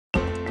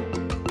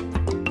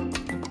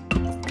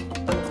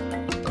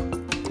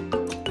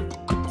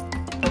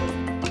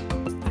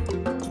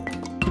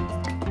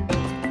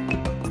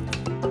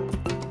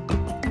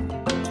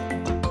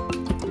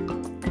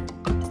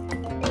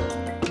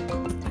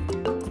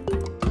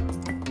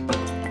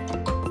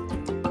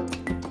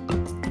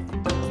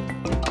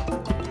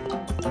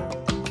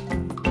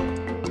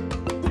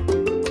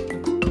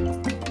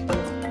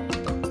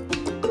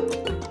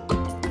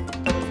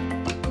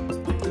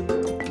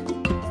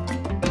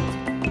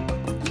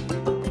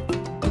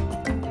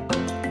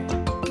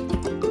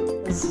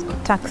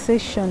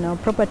taxation or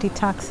property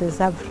taxes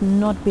have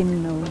not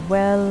been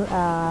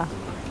well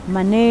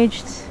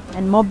managed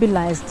and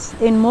mobilized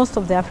in most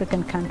of the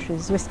African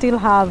countries. We still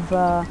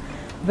have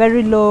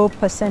very low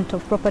 %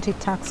 of property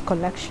tax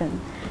collection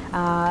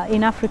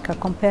in Africa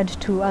compared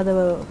to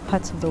other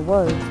parts of the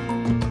world.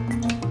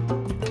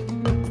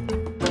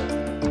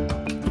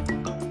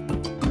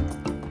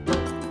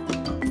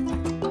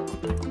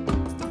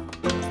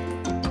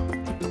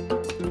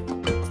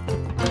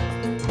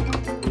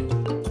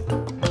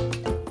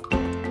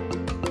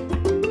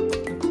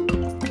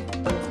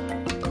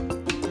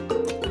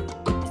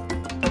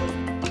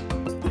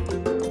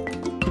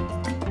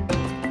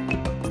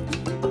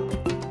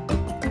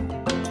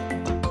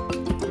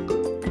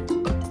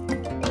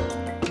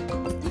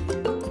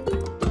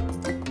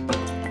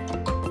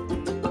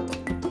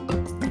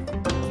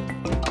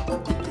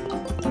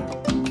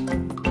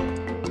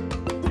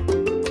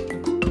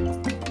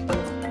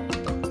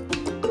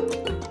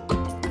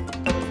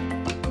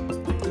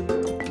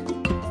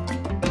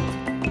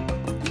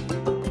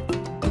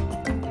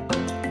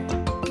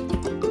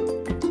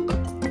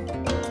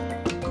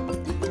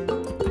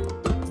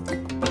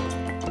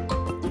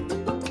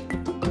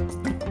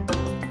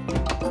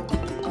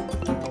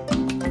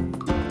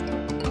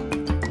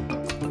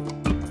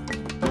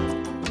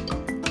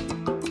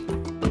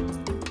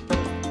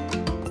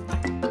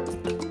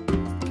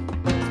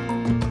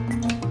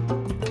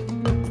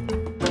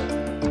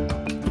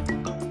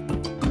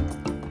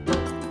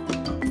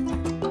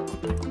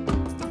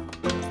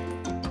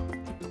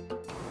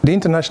 The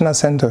International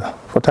Center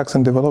for Tax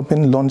and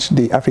Development launched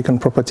the African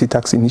Property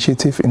Tax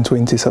Initiative in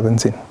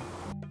 2017.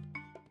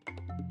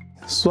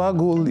 So our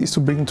goal is to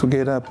bring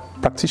together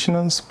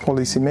practitioners,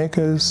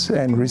 policymakers,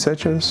 and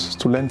researchers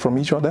to learn from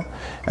each other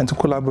and to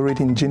collaborate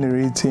in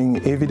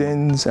generating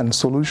evidence and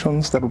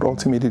solutions that would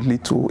ultimately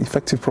lead to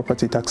effective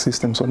property tax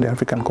systems on the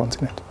African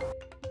continent.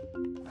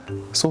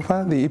 So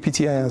far, the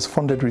APTI has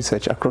funded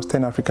research across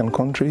 10 African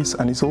countries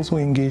and is also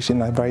engaged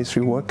in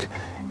advisory work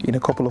in a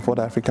couple of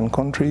other African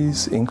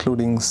countries,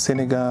 including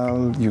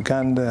Senegal,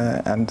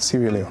 Uganda, and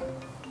Sierra Leone.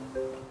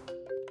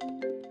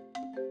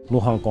 Nous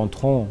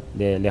rencontrons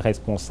les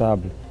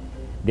responsables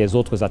des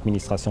autres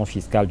administrations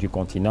fiscales du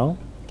continent,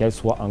 qu'elles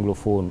soient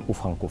anglophones ou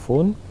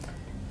francophones.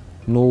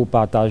 Nous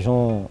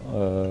partageons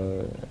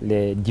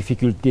les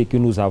difficultés que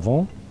nous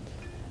avons.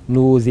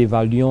 Nous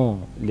évaluons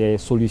les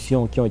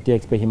solutions qui ont été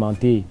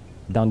expérimentées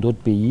dans d'autres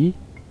pays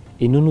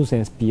et nous nous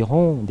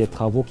inspirons des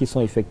travaux qui sont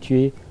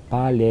effectués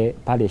par les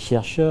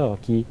chercheurs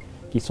qui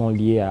sont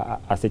liés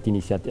à cette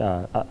initiative,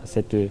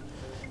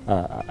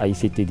 à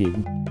ICTD.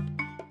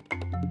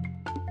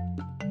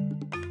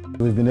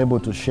 We've been able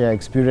to share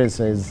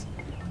experiences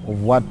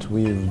of what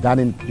we've done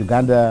in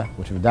Uganda,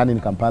 what we've done in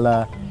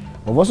Kampala.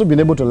 We've also been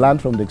able to learn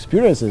from the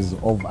experiences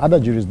of other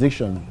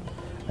jurisdictions,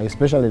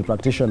 especially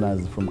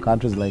practitioners from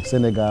countries like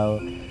Senegal,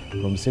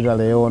 from Sierra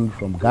Leone,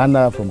 from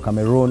Ghana, from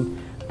Cameroon.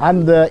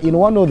 And in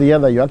one or the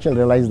other, you actually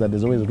realize that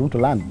there's always room to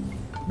learn,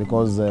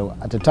 because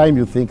at a time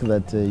you think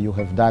that you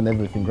have done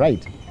everything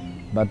right,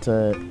 but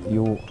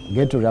you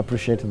get to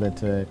appreciate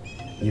that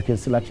you can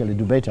still actually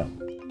do better.